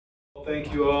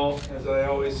Thank you all, as I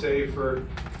always say, for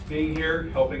being here,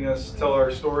 helping us tell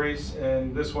our stories.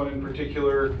 And this one in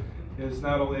particular is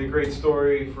not only a great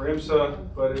story for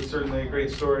IMSA, but it's certainly a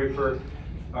great story for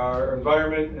our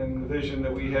environment and the vision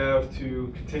that we have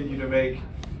to continue to make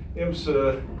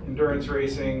IMSA endurance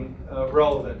racing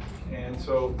relevant. And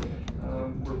so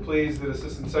we're pleased that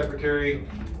Assistant Secretary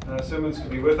Simmons could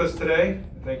be with us today.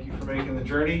 Thank you for making the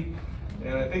journey.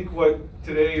 And I think what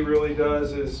today really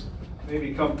does is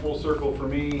maybe come full circle for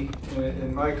me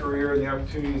in my career and the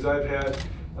opportunities I've had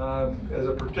as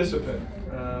a participant.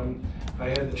 I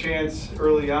had the chance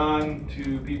early on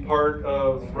to be part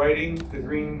of writing the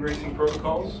green racing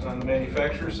protocols on the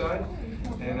manufacturer side,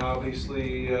 and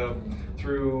obviously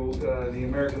through the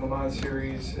American Le Mans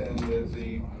Series and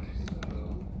the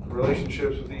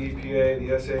relationships with the EPA,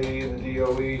 the SAE, and the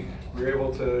DOE, we were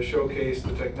able to showcase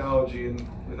the technology, and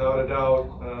without a doubt,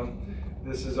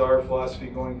 this is our philosophy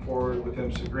going forward with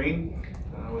IMSA Green.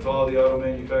 With all the auto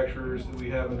manufacturers that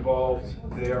we have involved,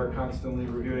 they are constantly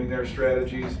reviewing their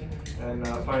strategies and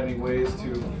finding ways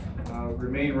to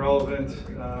remain relevant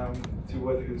to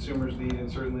what the consumers need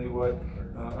and certainly what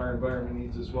our environment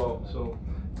needs as well. So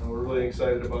we're really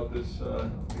excited about this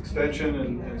extension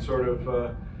and sort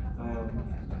of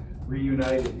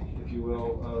reunited, if you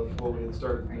will, of what we had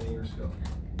started many years ago.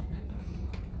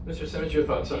 Mr. Simmons, your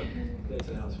thoughts on today's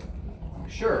announcement?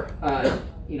 Sure.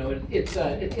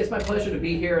 It's my pleasure to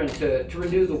be here and to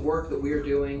renew the work that we are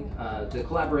doing, the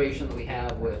collaboration that we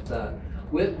have with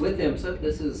IMSA.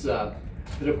 This is the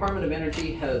Department of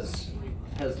Energy has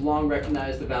long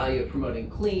recognized the value of promoting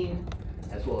clean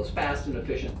as well as fast and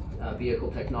efficient vehicle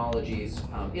technologies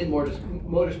in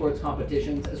motorsports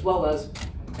competitions as well as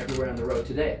everywhere on the road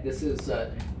today.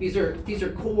 These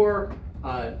are core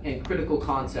and critical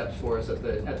concepts for us at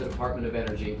the Department of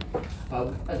Energy.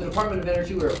 At the Department of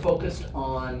Energy, we're focused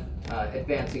on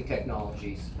advancing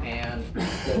technologies, and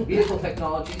the vehicle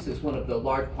technologies is one of the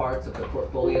large parts of the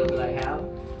portfolio that I have.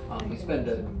 We spend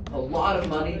a lot of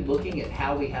money looking at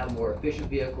how we have more efficient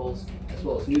vehicles, as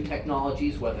well as new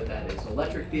technologies, whether that is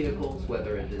electric vehicles,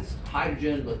 whether it is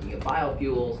hydrogen, looking at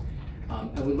biofuels,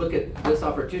 and we look at this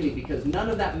opportunity because none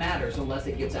of that matters unless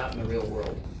it gets out in the real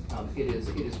world. It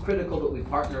is critical that we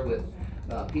partner with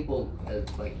people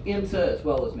like IMSA as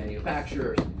well as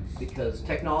manufacturers, because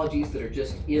technologies that are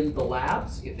just in the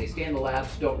labs, if they stay in the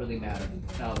labs, don't really matter.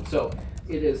 So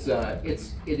it is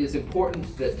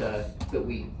important that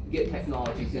we get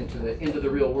technologies into the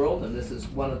real world, and this is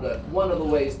one of the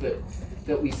ways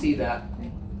that we see that.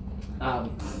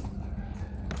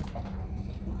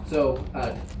 So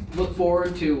look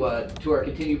forward to our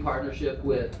continued partnership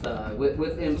with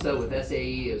IMSA, with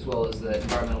SAE, as well as the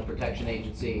Environmental Protection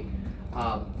Agency,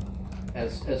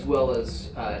 as well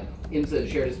as IMSA has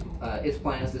shared its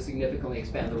plans to significantly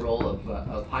expand the role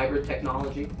of hybrid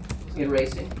technology in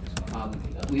racing.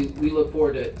 We look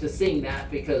forward to seeing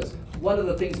that, because one of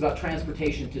the things about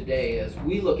transportation today, as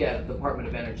we look at the Department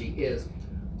of Energy, is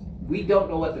we don't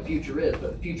know what the future is,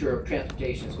 but the future of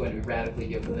transportation is going to be radically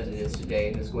different than it is today,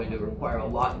 and is going to require a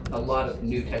lot of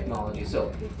new technology.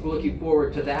 So we're looking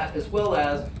forward to that, as well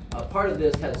as part of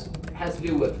this has to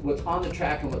do with what's on the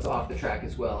track and what's off the track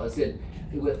as well, as in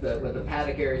with the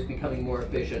paddock areas becoming more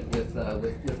efficient, with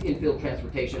infield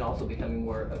transportation also becoming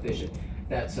more efficient.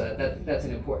 That's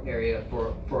an important area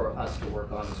for us to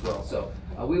work on as well. So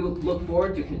we will look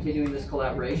forward to continuing this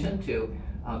collaboration to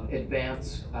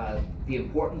advance the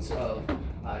importance of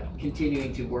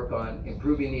continuing to work on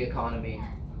improving the economy,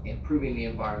 improving the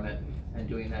environment, and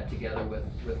doing that together with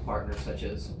partners such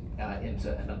as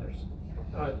IMSA and others.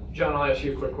 John, I'll ask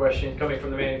you a quick question. Coming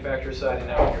from the manufacturer side and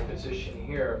now in your position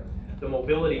here, the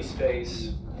mobility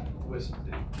space was,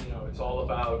 it's all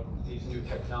about these new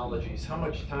technologies. How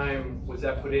much time was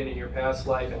that put in your past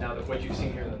life, and now that what you've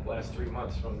seen here in the last 3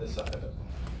 months from this side of it?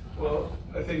 Well,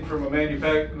 I think from a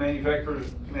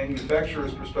manufacturer's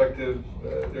perspective,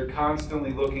 they're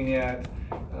constantly looking at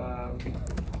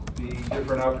the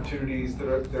different opportunities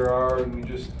that there are, and we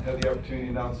just had the opportunity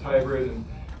to announce hybrid, and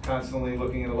constantly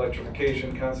looking at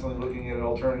electrification, constantly looking at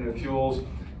alternative fuels,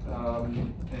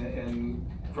 and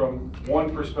from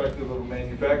one perspective of a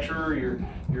manufacturer,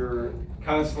 you're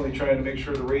constantly trying to make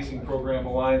sure the racing program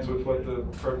aligns with what the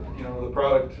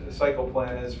product cycle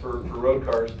plan is for road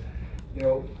cars.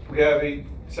 We have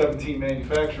 17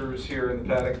 manufacturers here in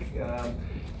the paddock.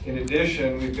 In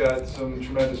addition, we've got some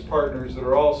tremendous partners that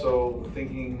are also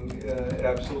thinking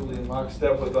absolutely in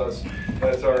lockstep with us.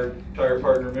 That's our tire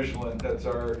partner Michelin, that's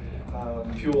our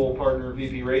fuel partner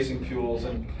VP Racing Fuels,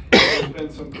 and there's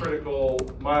been some critical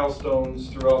milestones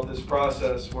throughout this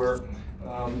process where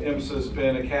IMSA has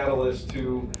been a catalyst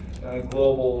to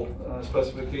global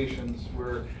specifications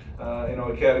where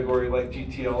a category like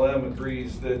GTLM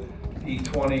agrees that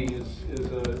E20 is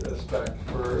a spec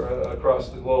for across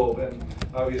the globe, and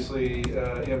obviously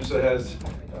IMSA has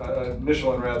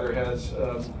Michelin rather has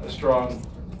a strong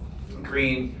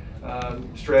green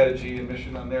strategy and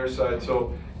mission on their side.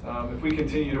 So if we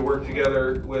continue to work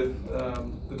together with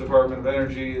the Department of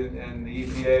Energy and the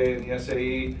EPA and the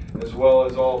SAE, as well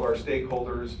as all of our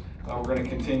stakeholders, we're going to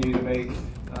continue to make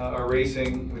our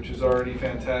racing, which is already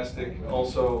fantastic,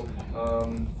 also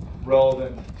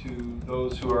relevant to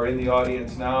those who are in the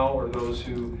audience now or those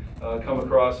who come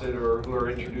across it or who are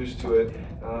introduced to it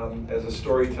as a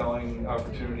storytelling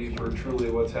opportunity for truly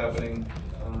what's happening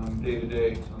day to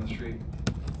day on the street.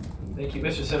 Thank you.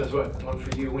 Mr. Simmons, one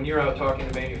for you. When you're out talking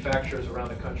to manufacturers around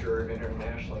the country or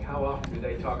internationally, how often do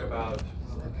they talk about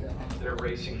their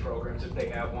racing programs, if they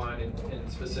have one,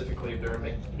 and specifically if they're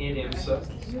in IMSA,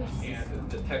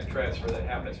 and the tech transfer that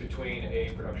happens between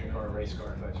a production car and a race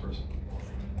car and vice versa?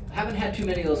 Haven't had too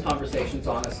many of those conversations,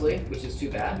 honestly, which is too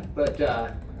bad. But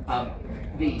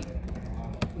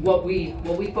what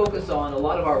we focus on, a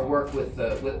lot of our work with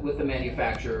the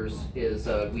manufacturers is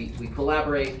we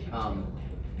collaborate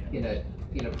in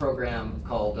a program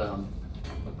called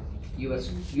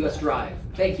US Drive.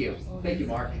 Thank you,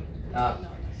 Mark.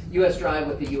 US Drive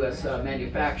with the US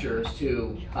manufacturers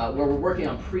where we're working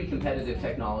on pre-competitive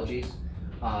technologies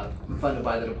funded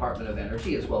by the Department of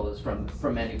Energy as well as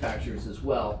from manufacturers as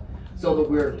well, so that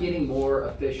we're getting more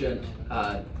efficient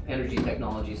energy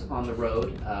technologies on the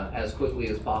road as quickly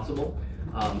as possible.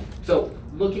 So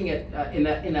looking at in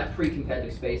that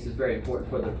pre-competitive space is very important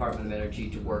for the Department of Energy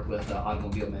to work with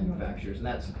automobile manufacturers, and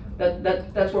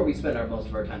that's where we spend most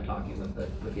of our time talking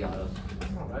with the autos.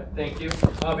 All right, thank you.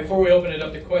 Before we open it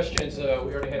up to questions, we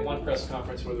already had one press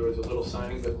conference where there was a little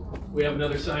signing, but we have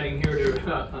another signing here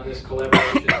on this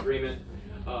collaboration agreement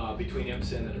between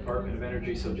IMSA and the Department of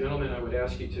Energy. So gentlemen, I would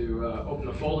ask you to open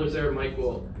the folders there. Mike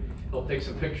will help take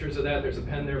some pictures of that. There's a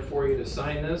pen there for you to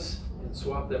sign this and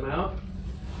swap them out.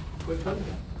 Quick pen.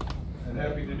 I'm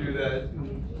happy to do that.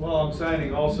 And while I'm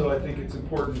signing, also I think it's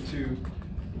important to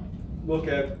look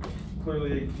at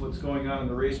clearly what's going on in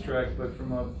the racetrack, but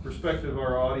from a perspective of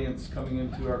our audience coming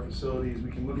into our facilities, we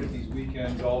can look at these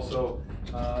weekends also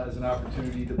as an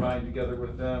opportunity to bind together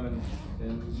with them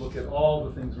and look at all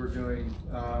the things we're doing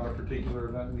on a particular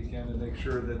event weekend and make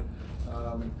sure that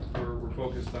we're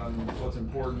focused on what's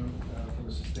important from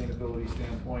a sustainability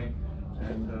standpoint.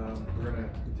 And we're going to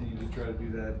continue to try to do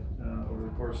that over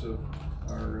the course of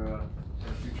our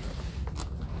future.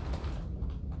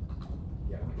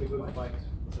 Yeah, we move the mics.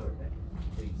 Okay.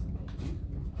 Please.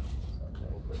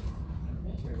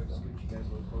 Here, we'll scoot you guys a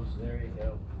little closer. There you go.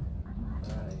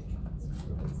 All right.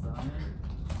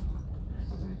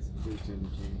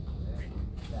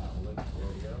 Now, look, there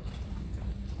you go.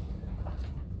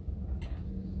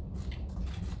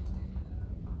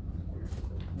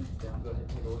 Down, go ahead and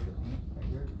take a look at me right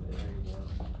here. There you go.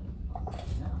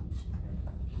 Now,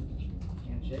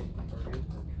 handshake. We're good.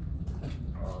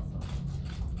 Awesome.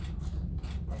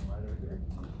 Hang right over here.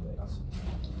 Awesome.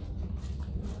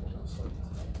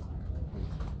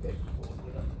 Okay, we'll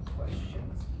get up to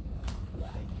questions.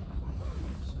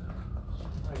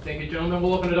 All right, thank you, gentlemen.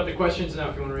 We'll open it up to questions now.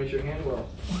 If you want to raise your hand, well.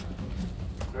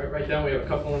 All right, right down. We have a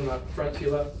couple in the front to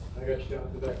your left. I got you down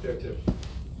at the back there too.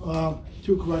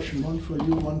 Two questions, one for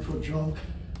you, one for John.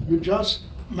 You just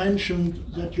mentioned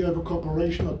that you have a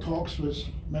cooperation or talks with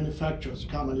manufacturers,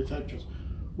 car manufacturers.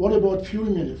 What about fuel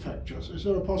manufacturers? Is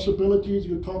there a possibility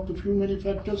you talk to fuel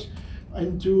manufacturers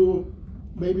and to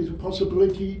maybe the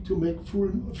possibility to make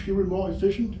fuel more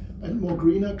efficient and more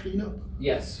cleaner?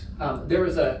 Yes, there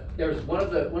was one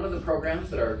of the programs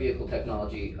that our vehicle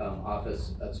technology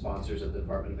office sponsors at the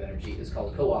Department of Energy is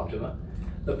called Co-Optima.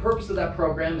 The purpose of that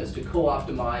program is to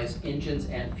co-optimize engines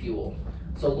and fuel.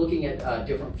 So looking at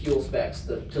different fuel specs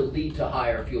to lead to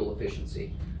higher fuel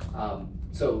efficiency.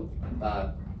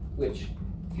 Which,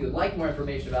 if you would like more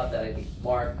information about that, I think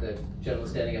Mark, the gentleman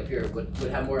standing up here, would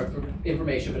have more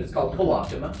information. But it's called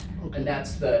Co-Optima, okay. and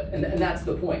that's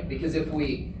the point. Because if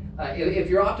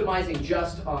you're optimizing if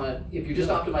you're just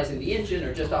optimizing the engine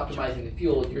or just optimizing the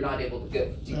fuel, you're not able to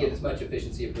get as much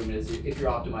efficiency improvement as if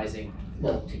you're optimizing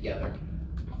both together.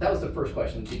 That was the first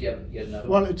question. Did you have another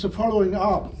one? Well, it's a following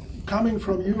up. Coming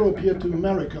from Europe here to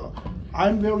America,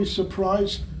 I'm very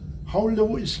surprised how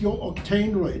low is your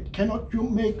octane rate. Cannot you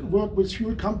work with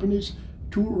fuel companies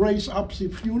to raise up the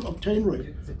fuel octane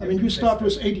rate? I mean, you start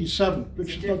with 87,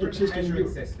 which does not exist in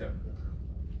Europe.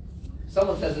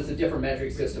 Someone says it's a different measuring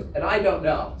system, and I don't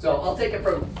know. So I'll take it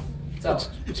from So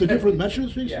It's a different measure,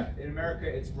 please? Yeah, in America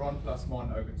it's RON plus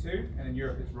 1 over 2, and in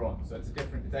Europe it's RON, so it's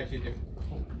actually a different.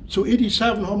 So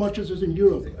 87, how much is it in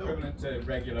Europe? It's equivalent to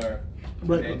regular,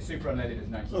 Right. and then super unleaded is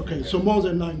 90. Okay, so more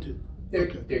than 90. there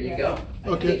you go.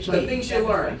 Okay, The so- things you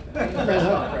learn in the press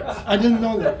conference. I didn't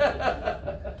know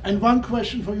that. And one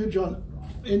question for you, John.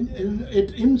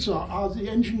 At IMSA, are the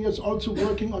engineers also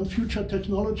working on future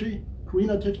technology,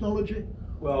 greener technology?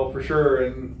 Well, for sure,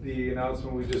 and the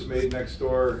announcement we just made next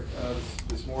door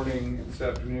this morning, this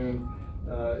afternoon,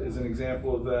 is an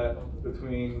example of that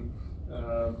between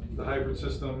the hybrid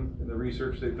system and the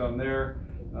research they've done there,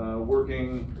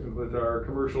 working with our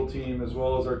commercial team as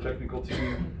well as our technical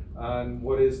team on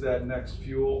what is that next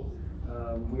fuel.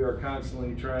 We are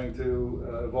constantly trying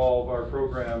to evolve our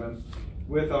program, and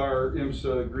with our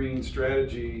IMSA green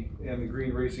strategy and the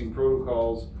green racing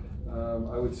protocols,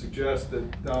 I would suggest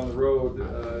that down the road,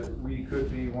 we could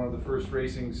be one of the first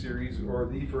racing series or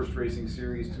the first racing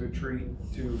series to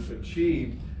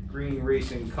achieve green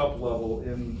racing cup level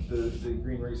in the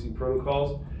green racing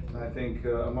protocols. And I think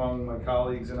among my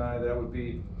colleagues and I, that would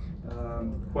be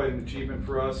quite an achievement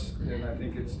for us. And I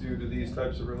think it's due to these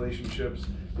types of relationships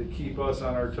that keep us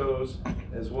on our toes,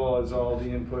 as well as all the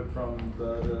input from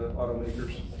the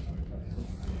automakers.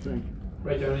 Thank you.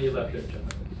 Right down on your left there, John.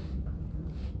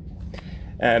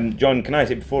 John, can I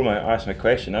say, before I ask my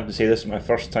question, I have to say this is my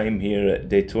first time here at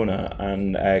Daytona,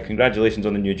 and congratulations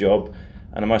on the new job.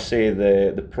 And I must say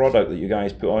the product that you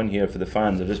guys put on here for the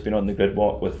fans, I've just been on the grid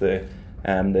walk with the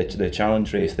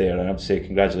challenge race there, and I have to say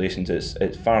congratulations.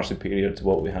 It's far superior to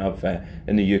what we have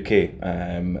in the UK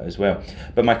as well.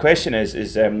 But my question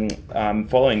is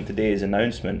following today's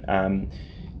announcement,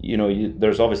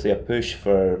 there's obviously a push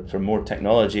for more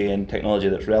technology and technology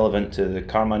that's relevant to the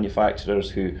car manufacturers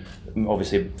who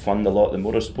obviously fund a lot of the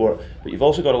motorsport, but you've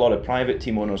also got a lot of private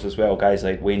team owners as well, guys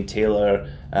like Wayne Taylor,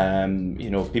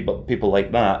 people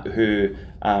like that who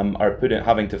are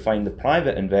having to find the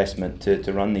private investment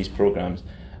to run these programs.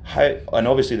 And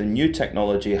obviously the new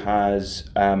technology has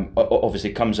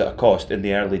obviously comes at a cost in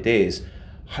the early days.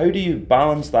 How do you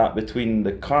balance that between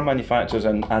the car manufacturers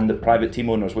and the private team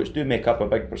owners, which do make up a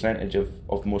big percentage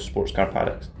of most sports car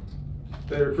paddocks?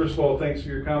 First of all, thanks for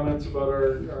your comments about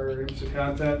our IMSA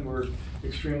content. We're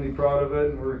extremely proud of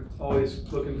it, and we're always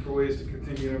looking for ways to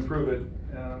continue to improve it.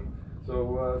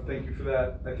 So thank you for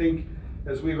that. I think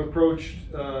as we've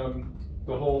approached the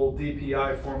whole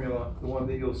DPI formula, the one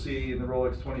that you'll see in the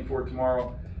Rolex 24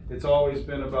 tomorrow, it's always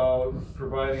been about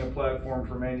providing a platform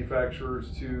for manufacturers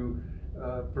to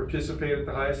participate at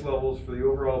the highest levels for the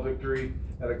overall victory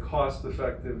at a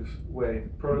cost-effective way.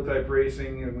 Prototype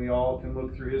racing, and we all can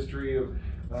look through history of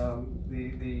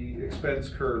the expense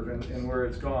curve and where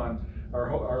it's gone.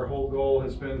 Our whole goal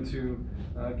has been to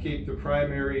keep the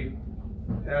primary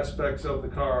aspects of the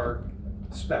car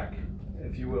spec,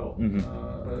 if you will.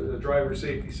 A driver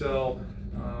safety cell,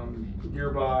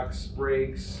 gearbox,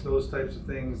 brakes, those types of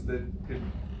things that could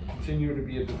continue to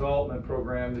be a development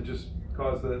program that just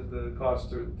cause the cost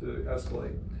to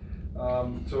escalate.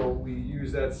 So we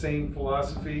use that same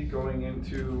philosophy going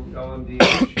into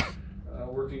LMDH,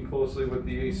 working closely with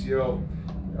the ACO.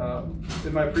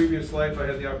 In my previous life, I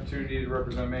had the opportunity to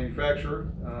represent a manufacturer,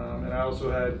 and I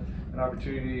also had an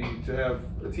opportunity to have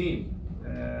a team.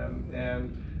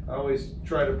 And I always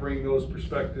try to bring those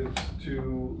perspectives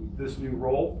to this new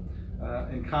role,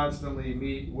 and constantly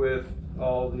meet with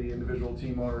all the individual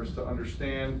team owners to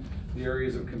understand the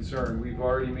areas of concern. We've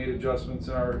already made adjustments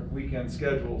in our weekend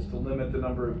schedules to limit the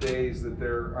number of days that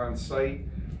they're on site,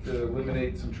 to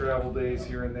eliminate some travel days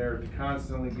here and there, to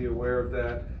constantly be aware of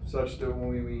that, such that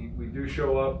when we do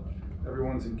show up,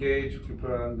 everyone's engaged. We can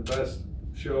put on the best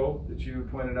show that you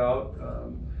pointed out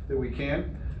that we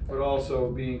can, but also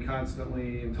being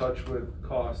constantly in touch with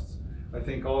costs. I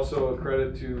think also a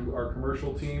credit to our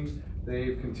commercial team.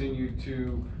 They've continued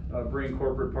to bring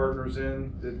corporate partners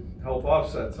in that help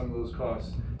offset some of those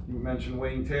costs. You mentioned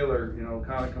Wayne Taylor.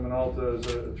 Konica Minolta is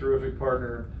a terrific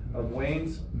partner of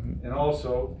Wayne's, and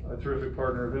also a terrific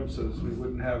partner of IMSA's. We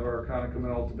wouldn't have our Konica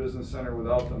Minolta Business Center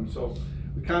without them. So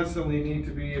we constantly need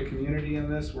to be a community in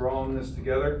this. We're all in this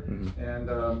together,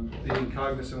 and being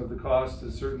cognizant of the cost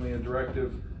is certainly a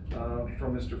directive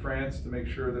from Mr. France to make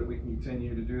sure that we can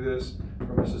continue to do this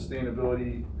from a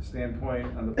sustainability standpoint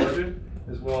on the budget,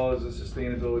 as well as a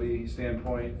sustainability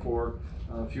standpoint for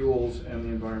fuels and the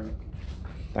environment.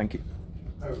 Thank you.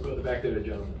 All right, we'll go to the back there,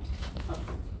 gentlemen.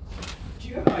 Do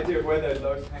you have an idea of where the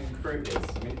lowest hanging fruit is?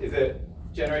 I mean, is it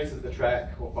generators of the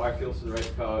track, or biofuels for the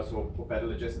race cars, or better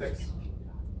logistics?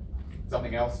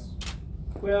 Something else?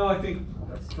 Well, I think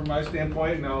from my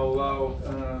standpoint, and I'll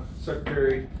allow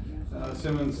Secretary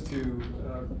Simmons to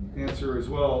answer as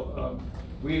well.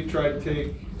 We've tried to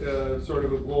take sort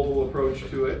of a global approach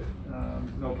to it,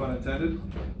 no pun intended,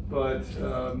 but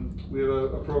we have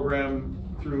a program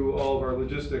through all of our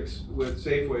logistics with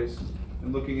Safeways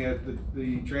and looking at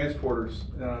the transporters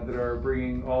that are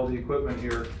bringing all the equipment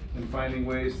here and finding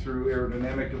ways through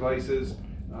aerodynamic devices,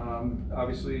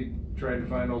 obviously trying to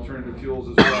find alternative fuels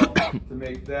as well to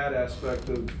make that aspect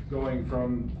of going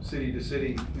from city to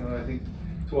city. I think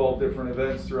 12 different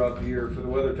events throughout the year for the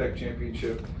WeatherTech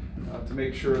Championship to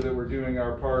make sure that we're doing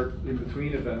our part in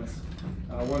between events.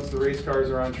 Once the race cars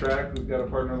are on track, we've got a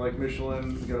partner like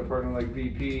Michelin, we've got a partner like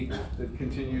VP that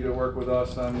continue to work with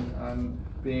us on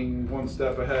being one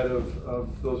step ahead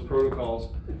of those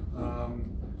protocols.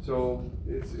 So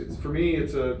it's for me,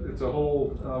 it's a whole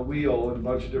wheel and a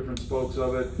bunch of different spokes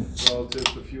of it, relative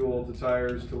to fuel, to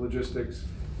tires, to logistics.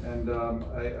 And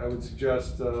I would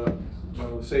suggest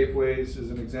Safeways is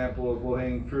an example of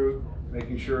low-hanging fruit,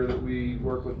 making sure that we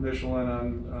work with Michelin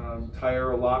on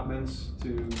tire allotments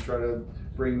to try to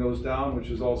bring those down, which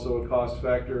is also a cost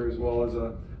factor as well as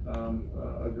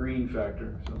a green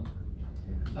factor.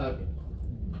 So.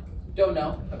 Don't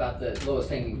know about the lowest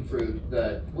hanging fruit.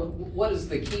 What is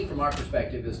the key from our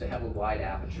perspective is to have a wide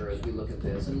aperture as we look at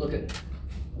this and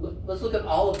let's look at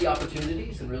all of the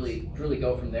opportunities and really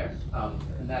go from there.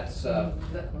 And that's the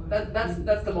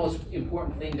most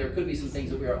important thing. There could be some things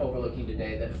that we are overlooking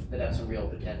today that have some real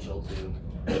potential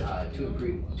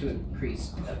to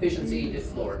increase efficiency, to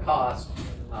lower cost.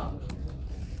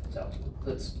 So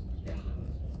let's. Yeah.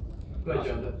 Go ahead,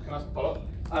 John. Can I ask a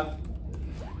follow-up?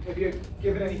 Have you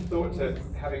given any thought to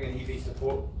having an EV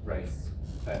support race,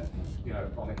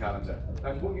 on the calendar?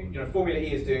 Formula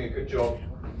E is doing a good job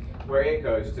where it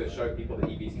goes to show people that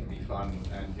EVs can be fun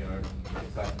and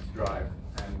exciting to drive.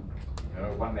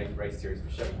 And one leg race series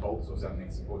for Chevy Bolts or something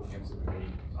supporting him, so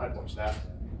I'd watch that.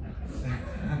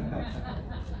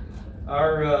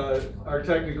 Our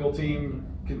technical team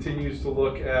continues to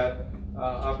look at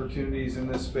opportunities in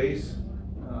this space.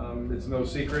 It's no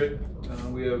secret.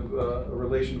 We have a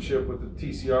relationship with the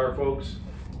TCR folks,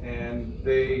 and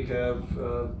they have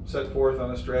set forth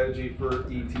on a strategy for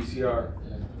eTCR.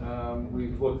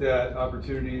 We've looked at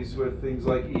opportunities with things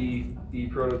like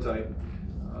e-prototype.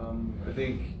 I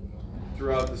think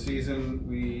throughout the season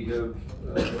we have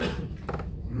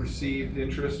received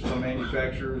interest from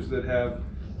manufacturers that have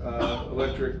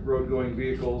electric road-going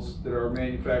vehicles that are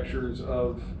manufacturers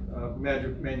of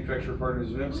manufacturer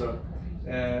partners of IMSA,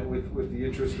 and with the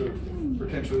interest of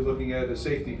potentially looking at a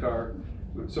safety car.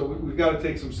 So we've got to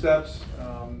take some steps.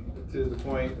 To the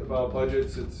point about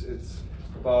budgets, it's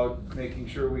about making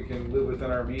sure we can live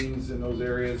within our means in those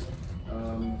areas.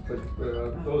 But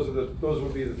those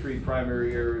would be the three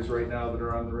primary areas right now that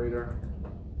are on the radar.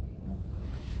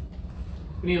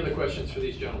 Any other questions for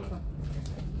these gentlemen?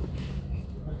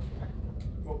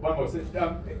 One more.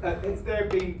 Has there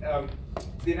been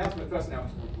the first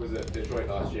announcement was at Detroit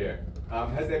last year?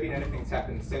 Has there been anything that's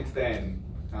happened since then?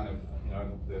 Kind of,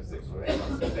 the 6 or 8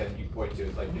 months since then you point to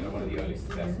as like one of the early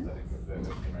successes, I think, of the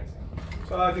team racing.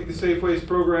 So I think the Safeways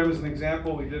program is an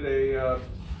example. We did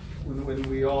when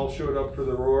we all showed up for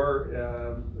the Roar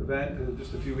event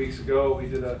just a few weeks ago, we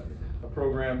did a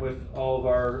program with all of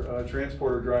our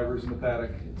transporter drivers in the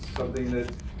paddock. It's something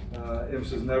that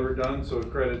IMSA's never done, so a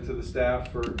credit to the staff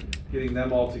for getting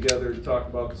them all together to talk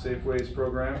about the Safeways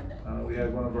program. We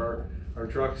had one of our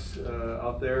trucks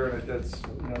out there, and that's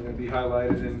going to be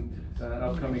highlighted in an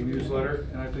upcoming newsletter.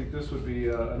 And I think this would be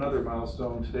another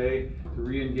milestone today to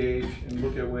re-engage and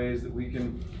look at ways that we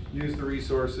can use the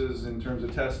resources in terms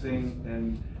of testing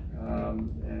and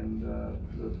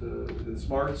the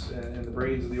smarts and the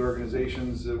brains of the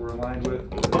organizations that we're aligned with,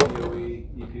 the DOE,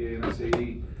 EPA, and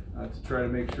SAE, to try to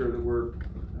make sure that we're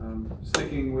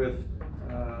sticking with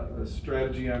a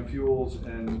strategy on fuels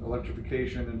and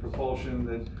electrification and propulsion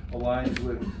that aligns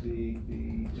with the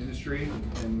industry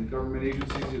and the government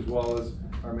agencies as well as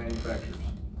our manufacturers.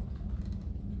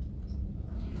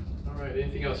 All right,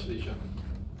 anything else for these gentlemen?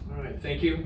 All right, thank you.